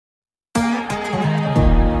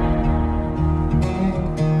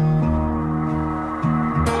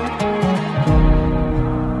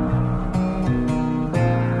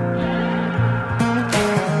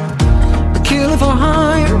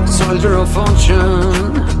soldier of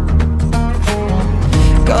fortune.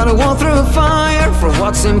 Gotta walk through fire for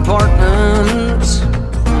what's important.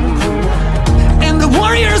 And the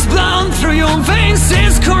warrior's blood through your veins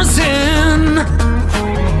is coursing.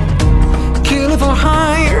 Kill for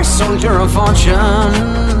hire, soldier of fortune.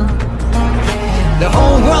 The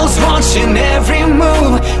whole world's watching every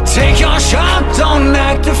move. Take your shot, don't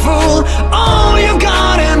act a fool. All you've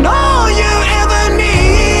got and all you ever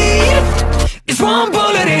need is one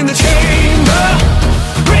bullet in the chamber.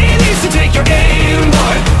 Breathe easy, take your aim,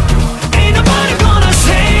 boy. Ain't nobody gonna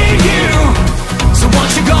save you. So what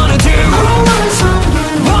you gonna do?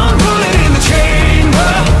 One bullet in the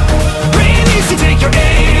chamber. Breathe easy, take your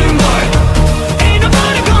aim, boy. Ain't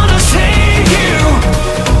nobody gonna save you.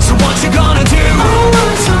 So what you gonna do?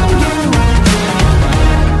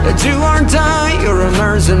 Do or die, you're a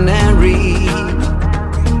mercenary.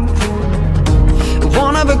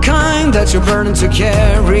 One of a kind that you're burdened to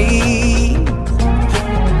carry.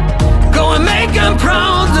 Go and make them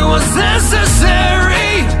proud, do what's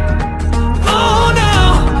necessary. Oh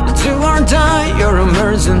no, do or die, you're a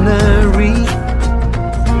mercenary.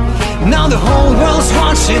 Now the whole world's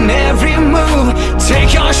watching every move.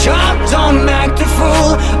 Take your shot, don't act a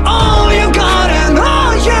fool. All you got and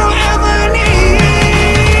all you ever need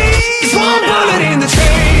is one bullet in the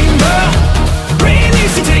chamber. Breathe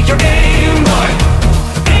easy, take your aim, boy.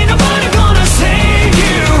 Ain't nobody gonna save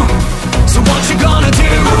you. So what you gonna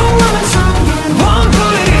do? One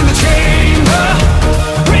bullet in the chamber.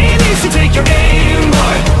 Breathe easy, take your aim,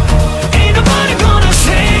 boy. Ain't nobody gonna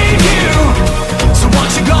save you. So what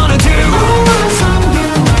you gonna do?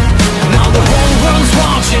 Now the whole world's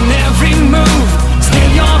watching every move.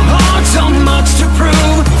 Still your heart so much to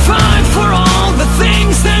prove. Fight for all the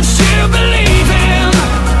things that you believe in.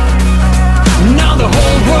 Now the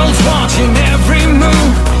whole world's watching every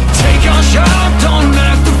move. Take your shot, don't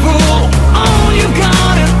act the fool. All you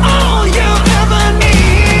got and all you ever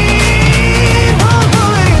need. One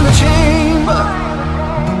bullet in the chamber.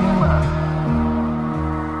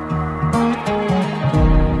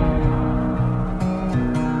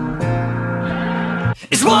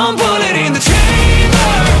 It's one bullet in the chamber.